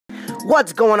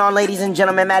What's going on, ladies and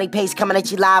gentlemen? Matty Pace coming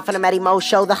at you live from the Matty Mo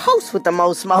Show, the host with the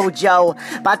most mojo.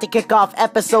 About to kick off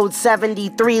episode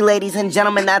 73, ladies and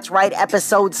gentlemen. That's right,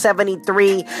 episode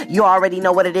 73. You already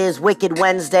know what it is, Wicked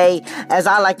Wednesday. As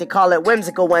I like to call it,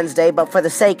 Whimsical Wednesday. But for the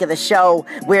sake of the show,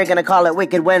 we're going to call it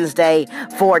Wicked Wednesday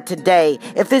for today.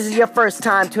 If this is your first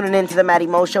time tuning into the Matty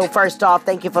Mo Show, first off,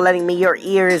 thank you for lending me your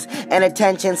ears and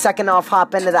attention. Second off,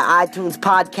 hop into the iTunes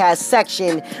podcast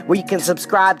section where you can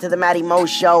subscribe to the Matty Mo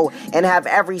Show and have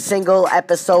every single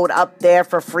episode up there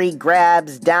for free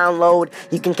grabs, download.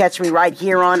 You can catch me right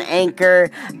here on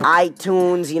Anchor,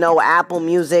 iTunes, Apple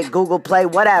Music, Google Play,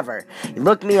 whatever.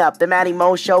 Look me up, The Matty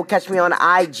Mo Show. Catch me on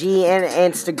IG and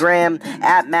Instagram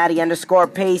at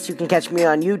Matty_Pace. You can catch me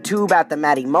on YouTube at The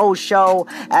Matty Mo Show,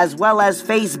 as well as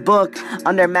Facebook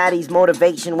under Matty's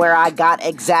Motivation, where I got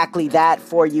exactly that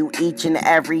for you each and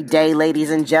every day,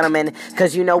 ladies and gentlemen,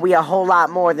 because we a whole lot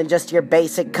more than just your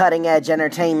basic cutting-edge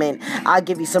entertainment. I'll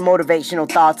give you some motivational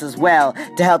thoughts as well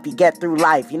to help you get through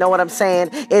life. You know what I'm saying?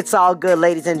 It's all good,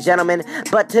 ladies and gentlemen.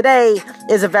 But today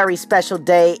is a very special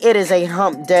day. It is a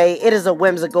hump day. It is a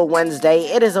whimsical Wednesday.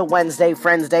 It is a Wednesday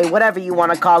Friends Day, whatever you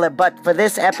want to call it. But for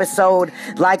this episode,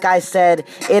 like I said,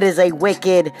 it is a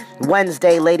Wicked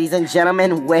Wednesday, ladies and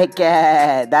gentlemen. Wicked.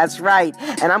 That's right.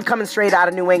 And I'm coming straight out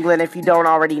of New England if you don't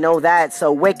already know that.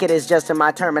 So wicked is just in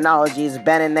my terminology. It's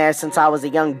been in there since I was a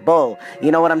young bull. You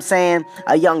know what I'm saying?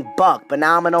 A young buck, but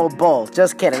now I'm an old bull.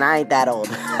 Just kidding, I ain't that old.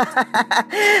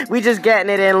 We just getting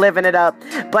it in, living it up.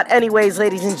 But anyways,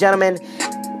 ladies and gentlemen,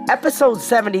 episode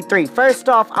 73. First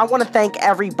off, I want to thank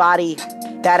everybody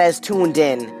that has tuned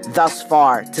in thus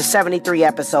far to 73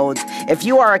 episodes. If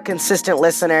you are a consistent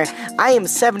listener, I am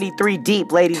 73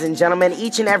 deep, ladies and gentlemen.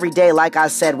 Each and every day, like I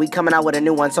said, we coming out with a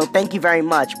new one, so thank you very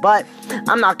much. But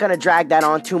I'm not going to drag that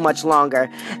on too much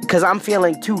longer, because I'm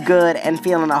feeling too good and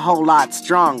feeling a whole lot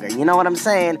stronger. You know what I'm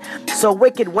saying? So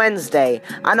Wicked Wednesday.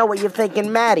 I know what you're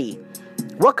thinking, Matty.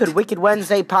 What could Wicked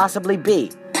Wednesday possibly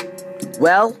be?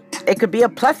 Well, it could be a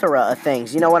plethora of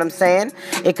things, you know what I'm saying?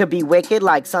 It could be wicked,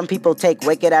 like some people take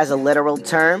wicked as a literal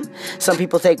term. Some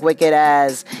people take wicked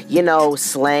as,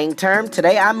 slang term.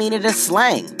 Today, I mean it as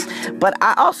slang. But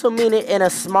I also mean it in a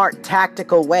smart,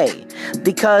 tactical way.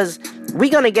 Because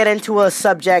we're going to get into a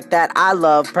subject that I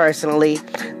love personally.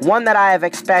 One that I have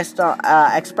expressed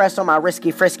on my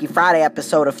Risky Frisky Friday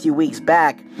episode a few weeks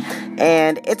back.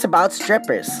 And it's about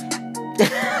strippers.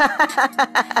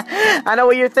 I know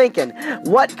what you're thinking.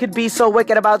 What could be so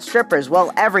wicked about strippers?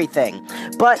 Well, everything.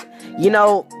 But,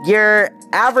 your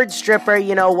average stripper,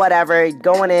 whatever,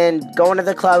 going to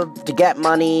the club to get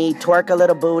money, twerk a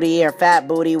little booty or fat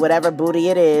booty, whatever booty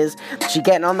it is. She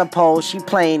getting on the pole, she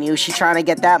playing you, she trying to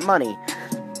get that money.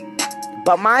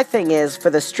 But my thing is,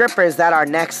 for the strippers that are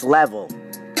next level,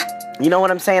 you know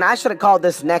what I'm saying? I should have called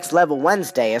this Next Level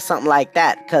Wednesday or something like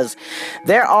that, because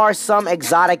there are some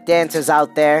exotic dancers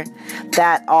out there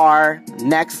that are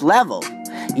next level.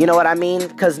 You know what I mean?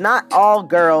 Because not all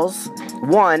girls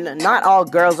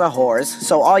are whores,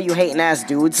 so all you hating ass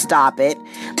dudes, stop it.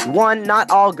 One, not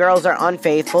all girls are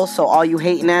unfaithful, so all you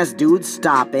hating ass dudes,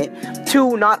 stop it.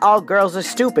 Two, not all girls are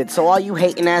stupid, so all you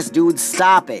hating ass dudes,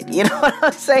 stop it. You know what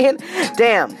I'm saying?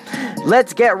 Damn,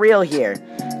 let's get real here.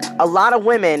 A lot of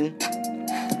women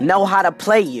know how to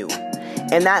play you,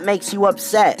 and that makes you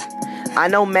upset. I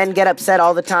know men get upset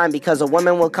all the time because a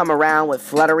woman will come around with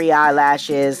fluttery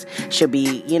eyelashes. She'll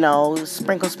be,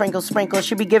 sprinkle, sprinkle, sprinkle.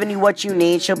 She'll be giving you what you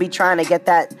need. She'll be trying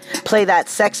to play that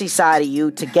sexy side of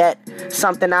you to get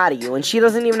something out of you. And she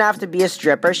doesn't even have to be a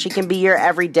stripper. She can be your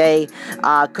everyday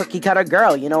cookie cutter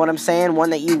girl. You know what I'm saying?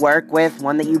 One that you work with,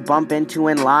 one that you bump into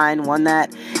in line, one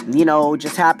that,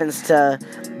 just happens to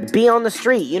be on the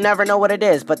street. You never know what it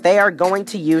is, but they are going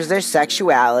to use their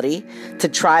sexuality to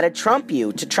try to trump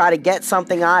you, to try to get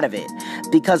something out of it,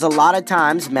 because a lot of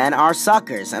times men are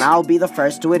suckers, and I'll be the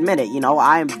first to admit it.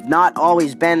 I've not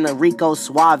always been the Rico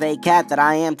Suave cat that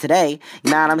I am today. You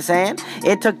know what I'm saying?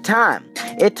 It took time,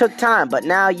 but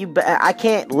now I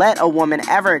can't let a woman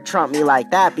ever trump me like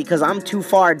that, because I'm too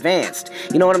far advanced.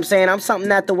 You know what I'm saying? I'm something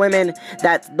that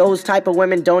those type of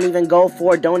women don't even go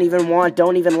for, don't even want,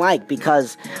 don't even like,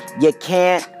 because you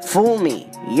can't fool me.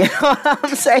 You know what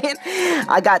I'm saying?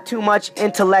 I got too much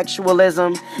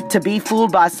intellectualism to be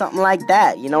fooled by something like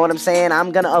that. You know what I'm saying?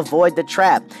 I'm going to avoid the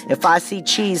trap. If I see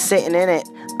cheese sitting in it,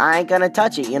 I ain't going to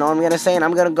touch it. You know what I'm going to say? And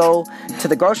I'm going to go to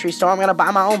the grocery store. I'm going to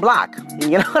buy my own block.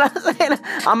 You know what I'm saying?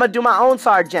 I'm going to do my own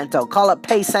Sargento. Call it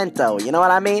Pay Cento. You know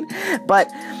what I mean? But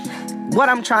what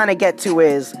I'm trying to get to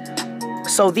is,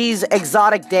 So these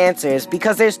exotic dancers,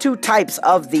 because there's two types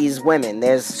of these women.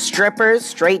 There's strippers,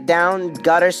 straight down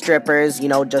gutter strippers,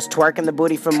 just twerking the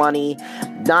booty for money,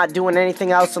 not doing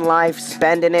anything else in life,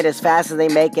 spending it as fast as they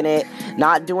making it,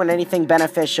 not doing anything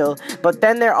beneficial. But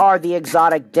then there are the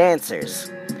exotic dancers.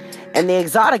 And the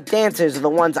exotic dancers are the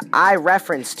ones I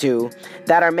reference to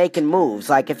that are making moves.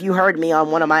 Like, if you heard me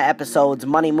on one of my episodes,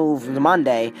 Money Moves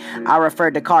Monday, I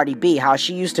referred to Cardi B, how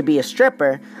she used to be a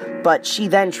stripper, but she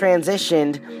then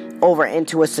transitioned over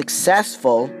into a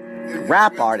successful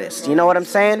rap artist. You know what I'm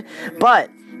saying? But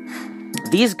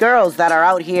these girls that are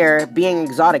out here being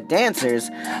exotic dancers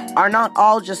are not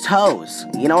all just hoes.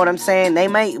 You know what I'm saying? They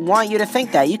may want you to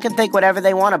think that. You can think whatever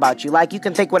they want about you. Like, you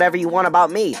can think whatever you want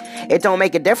about me. It don't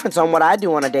make a difference on what I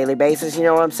do on a daily basis. You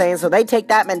know what I'm saying? So they take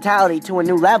that mentality to a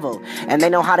new level. And they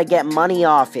know how to get money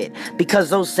off it. Because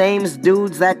those same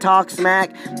dudes that talk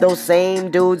smack, those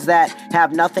same dudes that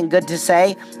have nothing good to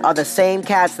say, are the same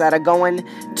cats that are going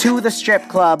to the strip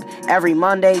club every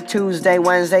Monday, Tuesday,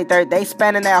 Wednesday, Thursday. They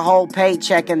spending their whole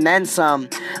paycheck and then some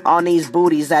on these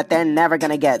booties that they're never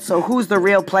gonna get. So who's the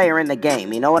real player in the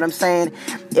game? You know what I'm saying?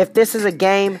 If this is a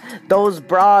game, those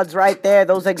broads right there,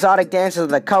 those exotic dancers are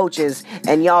the coaches,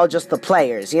 and y'all just the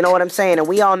players. You know what I'm saying? And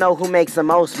we all know who makes the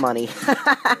most money.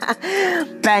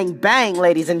 Bang, bang,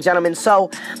 ladies and gentlemen. So,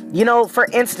 for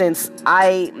instance,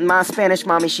 my Spanish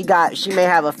mommy, she may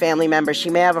have a family member, she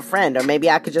may have a friend, or maybe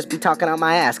I could just be talking out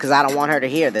my ass because I don't want her to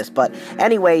hear this. But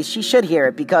anyways, she should hear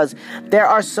it because there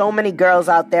are so many girls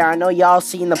out there. I know y'all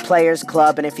seen The Players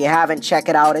Club, and if you haven't, check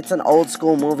it out. It's an old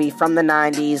school movie from the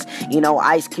 90s,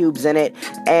 Ice Cube's in it,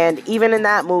 and even in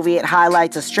that movie, it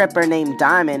highlights a stripper named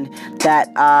Diamond that,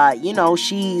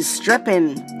 she's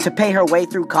stripping to pay her way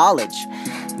through college.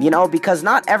 Because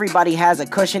not everybody has a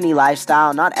cushiony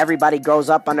lifestyle. Not everybody grows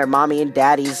up under mommy and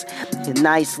daddy's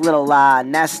nice little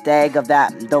nest egg of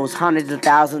those hundreds of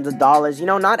thousands of dollars.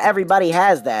 Not everybody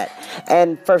has that.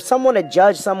 And for someone to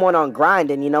judge someone on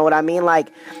grinding, you know what I mean? Like,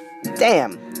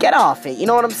 damn, get off it. You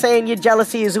know what I'm saying? Your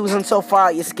jealousy is oozing so far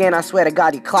out your skin, I swear to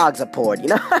God, your clogs are poured. You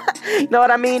know what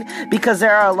I mean? Because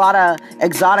there are a lot of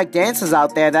exotic dancers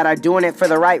out there that are doing it for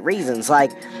the right reasons.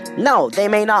 Like, no, they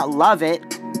may not love it,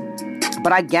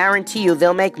 but I guarantee you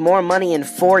they'll make more money in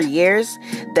 4 years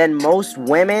than most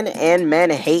women and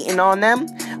men hating on them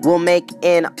will make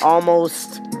in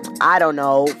almost,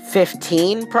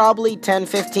 15, probably 10,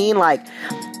 15. Like,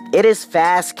 it is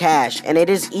fast cash, and it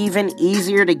is even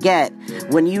easier to get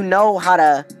when you know how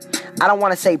to, I don't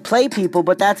want to say play people,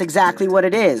 but that's exactly what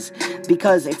it is.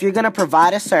 Because if you're going to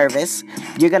provide a service,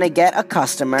 you're going to get a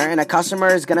customer, and a customer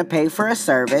is going to pay for a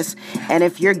service. And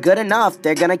if you're good enough,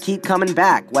 they're going to keep coming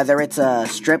back, whether it's a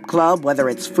strip club, whether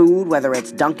it's food, whether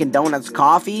it's Dunkin' Donuts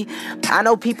coffee. I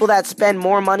know people that spend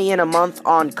more money in a month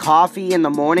on coffee in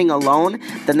the morning alone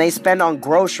than they spend on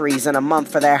groceries in a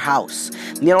month for their house.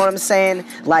 You know what I'm saying?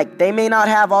 Like, they may not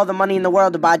have all the money in the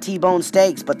world to buy T-bone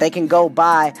steaks, but they can go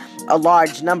buy a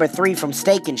large number 3 from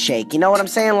Steak and Shake. You know what I'm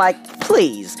saying? Like,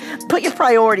 please, put your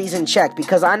priorities in check,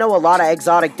 because I know a lot of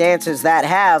exotic dancers that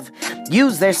have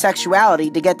used their sexuality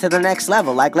to get to the next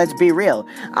level. Like, let's be real.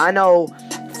 I know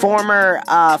former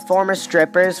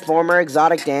strippers, former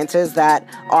exotic dancers that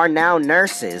are now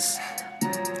nurses,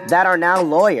 that are now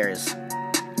lawyers,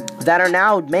 that are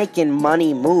now making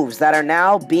money moves, that are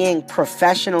now being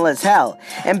professional as hell.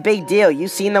 And big deal, you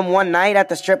seen them one night at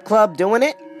the strip club doing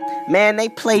it? Man, they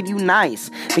played you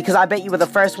nice, because I bet you were the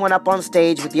first one up on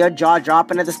stage with your jaw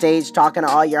dropping at the stage, talking to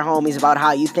all your homies about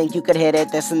how you think you could hit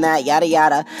it, this and that, yada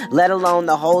yada, let alone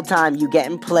the whole time you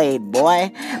getting played,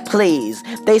 boy. Please.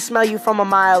 They smell you from a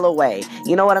mile away.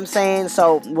 You know what I'm saying?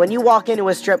 So when you walk into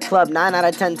a strip club 9 out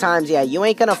of 10 times, yeah, you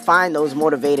ain't gonna find those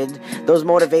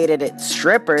motivated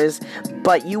strippers,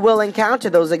 but you will encounter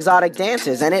those exotic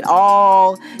dancers, and it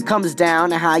all comes down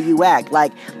to how you act.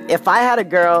 Like, if I had a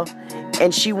girl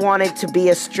and she wanted to be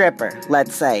a stripper,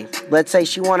 let's say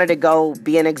she wanted to go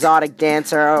be an exotic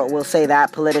dancer, we'll say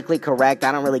that politically correct,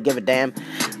 I don't really give a damn.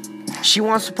 She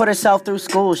wants to put herself through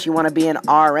school, she want to be an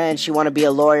RN, she want to be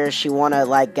a lawyer, she want to,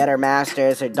 like, get her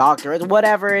master's, her doctorate,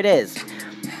 whatever it is.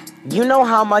 You know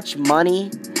how much money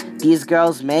these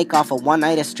girls make off of one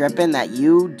night of stripping that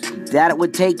it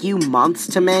would take you months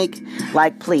to make?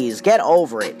 Like, please, get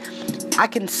over it. I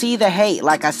can see the hate,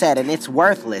 like I said, and it's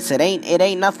worthless. It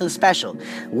ain't nothing special.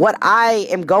 What I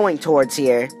am going towards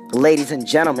here, ladies and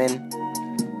gentlemen,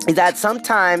 is that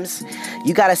sometimes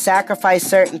you gotta sacrifice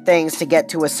certain things to get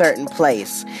to a certain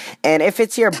place. And if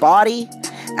it's your body,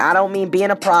 I don't mean being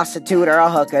a prostitute or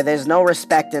a hooker, there's no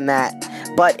respect in that.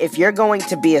 But if you're going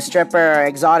to be a stripper or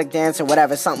exotic dancer,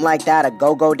 whatever, something like that, a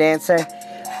go-go dancer,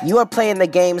 you are playing the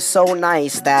game so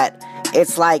nice that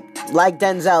it's like like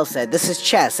Denzel said, this is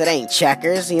chess, it ain't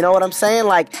checkers. You know what I'm saying?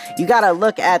 Like, you gotta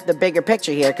look at the bigger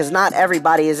picture here, because not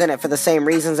everybody is in it for the same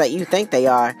reasons that you think they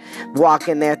are. Walk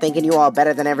in there thinking you all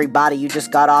better than everybody. You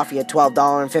just got off your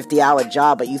 $12.50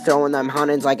 job, but you throwing them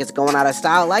hundreds like it's going out of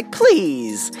style. Like,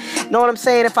 please. You know what I'm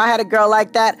saying? If I had a girl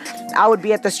like that, I would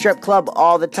be at the strip club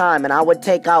all the time, and I would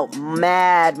take out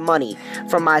mad money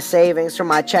from my savings, from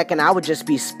my check, and I would just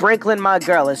be sprinkling my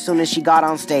girl as soon as she got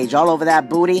on stage, all over that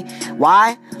booty.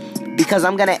 Why? Because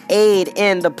I'm going to aid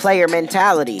in the player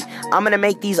mentality. I'm going to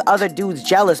make these other dudes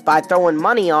jealous by throwing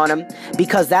money on them,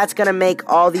 because that's going to make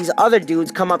all these other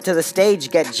dudes come up to the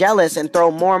stage, get jealous, and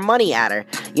throw more money at her.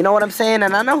 You know what I'm saying?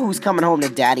 And I know who's coming home to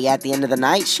daddy at the end of the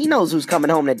night. She knows who's coming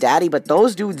home to daddy, but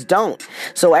those dudes don't.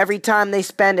 So every time they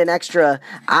spend an extra,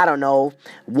 I don't know,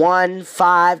 1,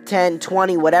 5, 10,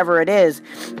 20, whatever it is,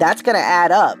 that's going to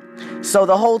add up. So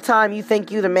the whole time you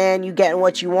think you the man, you getting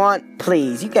what you want,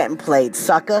 please, you getting played,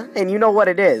 sucker. And you know what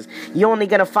it is. You're only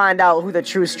gonna find out who the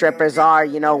true strippers are,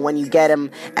 you know, when you get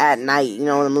them at night, you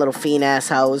know, them little fiend-ass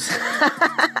hoes.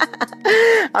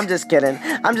 I'm just kidding.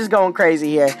 I'm just going crazy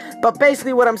here. But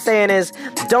basically what I'm saying is,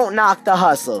 don't knock the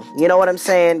hustle. You know what I'm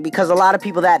saying? Because a lot of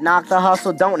people that knock the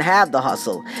hustle don't have the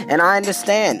hustle. And I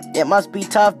understand. It must be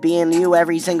tough being you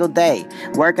every single day.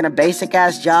 Working a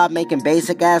basic-ass job, making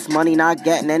basic-ass money, not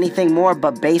getting anything more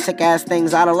but basic-ass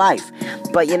things out of life.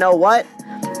 But you know what?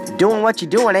 Doing what you're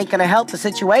doing ain't gonna help the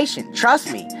situation.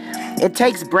 Trust me. It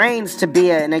takes brains to be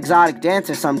an exotic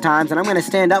dancer sometimes, and I'm going to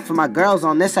stand up for my girls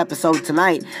on this episode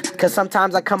tonight, because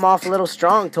sometimes I come off a little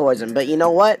strong towards them. But you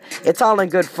know what? It's all in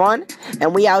good fun,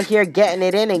 and we out here getting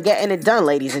it in and getting it done,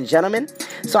 ladies and gentlemen.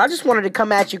 So I just wanted to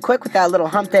come at you quick with that little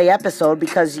hump day episode,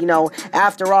 because, you know,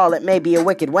 after all, it may be a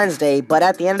wicked Wednesday, but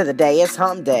at the end of the day, it's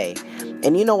hump day.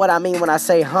 And you know what I mean when I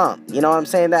say hump. You know what I'm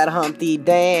saying? That Humpty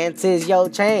dance is your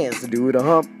chance to do the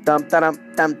hump. Dum, dum,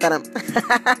 dum, dum, dum.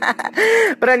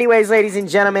 But anyways, ladies and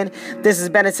gentlemen, this has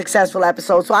been a successful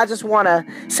episode. So I just want to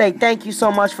say thank you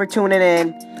so much for tuning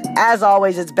in. As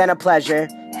always, it's been a pleasure.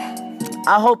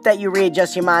 I hope that you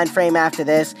readjust your mind frame after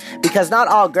this, because not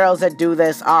all girls that do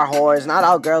this are whores. Not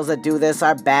all girls that do this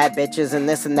are bad bitches and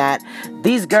this and that.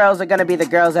 These girls are going to be the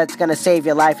girls that's going to save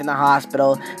your life in the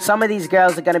hospital. Some of these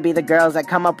girls are going to be the girls that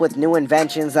come up with new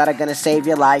inventions that are going to save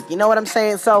your life. You know what I'm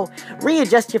saying? So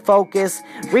readjust your focus,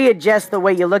 readjust the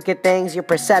way you look at things, your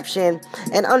perception,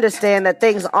 and understand that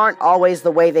things aren't always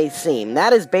the way they seem.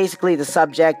 That is basically the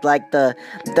subject, like the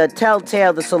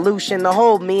telltale, the solution, the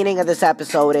whole meaning of this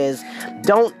episode is,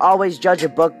 don't always judge a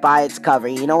book by its cover.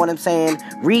 You know what I'm saying?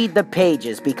 Read the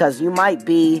pages, because you might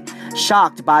be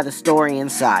shocked by the story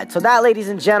inside. So that, ladies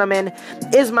and gentlemen,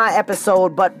 is my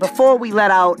episode. But before we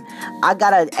let out, I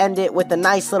gotta end it with a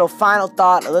nice little final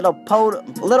thought, a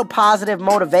little positive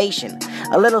motivation,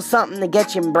 a little something to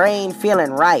get your brain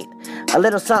feeling right, a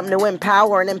little something to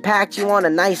empower and impact you on a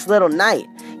nice little night.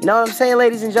 You know what I'm saying,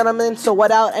 ladies and gentlemen? So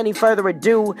without any further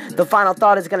ado, the final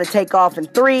thought is going to take off in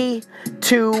 3,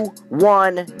 2,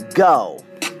 1, go.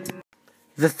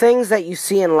 The things that you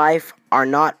see in life are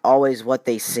not always what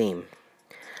they seem.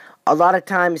 A lot of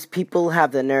times people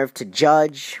have the nerve to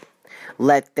judge,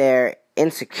 let their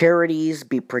insecurities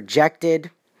be projected,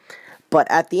 but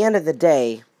at the end of the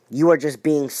day, you are just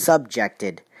being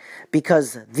subjected,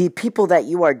 because the people that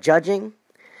you are judging,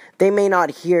 they may not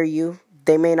hear you.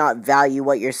 They may not value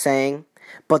what you're saying,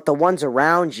 but the ones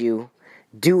around you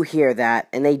do hear that,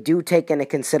 and they do take into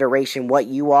consideration what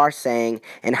you are saying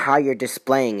and how you're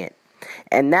displaying it.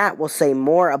 And that will say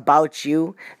more about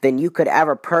you than you could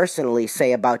ever personally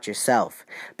say about yourself.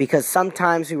 Because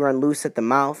sometimes we run loose at the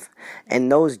mouth,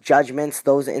 and those judgments,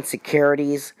 those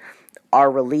insecurities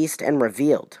are released and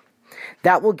revealed.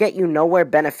 That will get you nowhere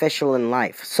beneficial in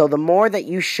life. So the more that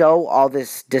you show all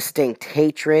this distinct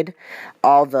hatred,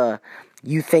 all the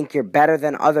you think you're better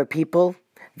than other people,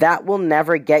 that will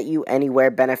never get you anywhere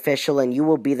beneficial, and you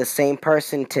will be the same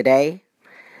person today,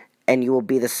 and you will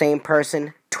be the same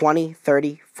person 20,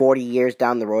 30, 40 years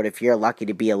down the road if you're lucky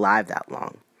to be alive that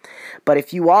long. But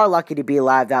if you are lucky to be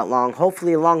alive that long,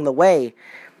 hopefully along the way,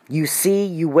 you see,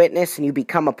 you witness, and you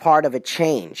become a part of a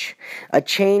change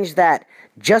that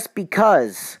just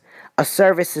because a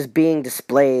service is being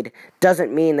displayed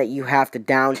doesn't mean that you have to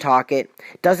down talk it,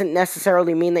 doesn't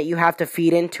necessarily mean that you have to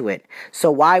feed into it. So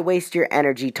why waste your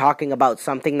energy talking about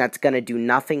something that's going to do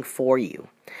nothing for you?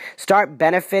 Start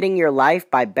benefiting your life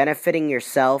by benefiting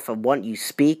yourself of what you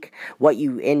speak, what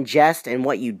you ingest, and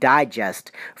what you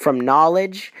digest. From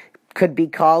knowledge, could be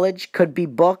college, could be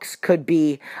books, could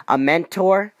be a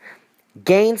mentor.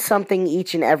 Gain something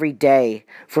each and every day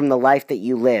from the life that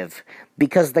you live,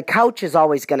 because the couch is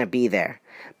always going to be there.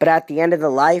 But at the end of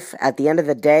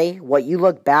the day, what you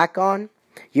look back on,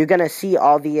 you're going to see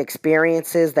all the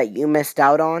experiences that you missed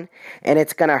out on, and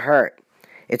it's going to hurt.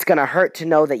 It's going to hurt to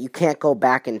know that you can't go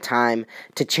back in time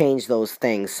to change those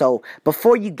things. So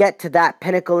before you get to that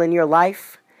pinnacle in your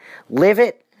life, live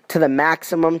it to the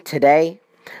maximum today.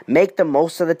 Make the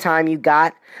most of the time you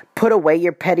got. Put away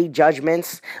your petty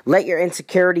judgments. Let your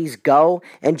insecurities go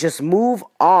and just move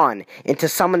on into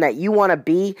someone that you want to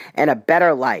be and a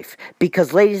better life.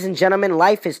 Because, ladies and gentlemen,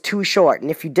 life is too short.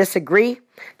 And if you disagree,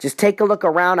 just take a look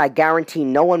around. I guarantee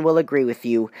no one will agree with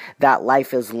you that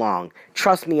life is long.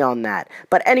 Trust me on that.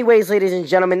 But anyways, ladies and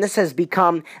gentlemen, this has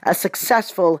become a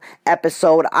successful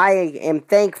episode. I am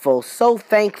thankful, so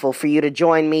thankful for you to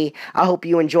join me. I hope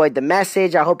you enjoyed the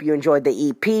message. I hope you enjoyed the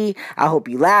EP. I hope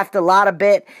you laughed a lot a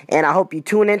bit. And I hope you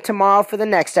tune in tomorrow for the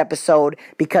next episode,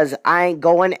 because I ain't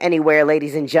going anywhere,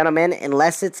 ladies and gentlemen,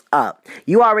 unless it's up.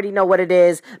 You already know what it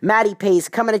is. Matty Pace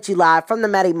coming at you live from the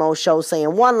Matty Mo Show,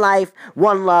 saying one life,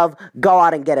 one love, go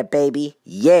out and get it, baby.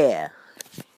 Yeah.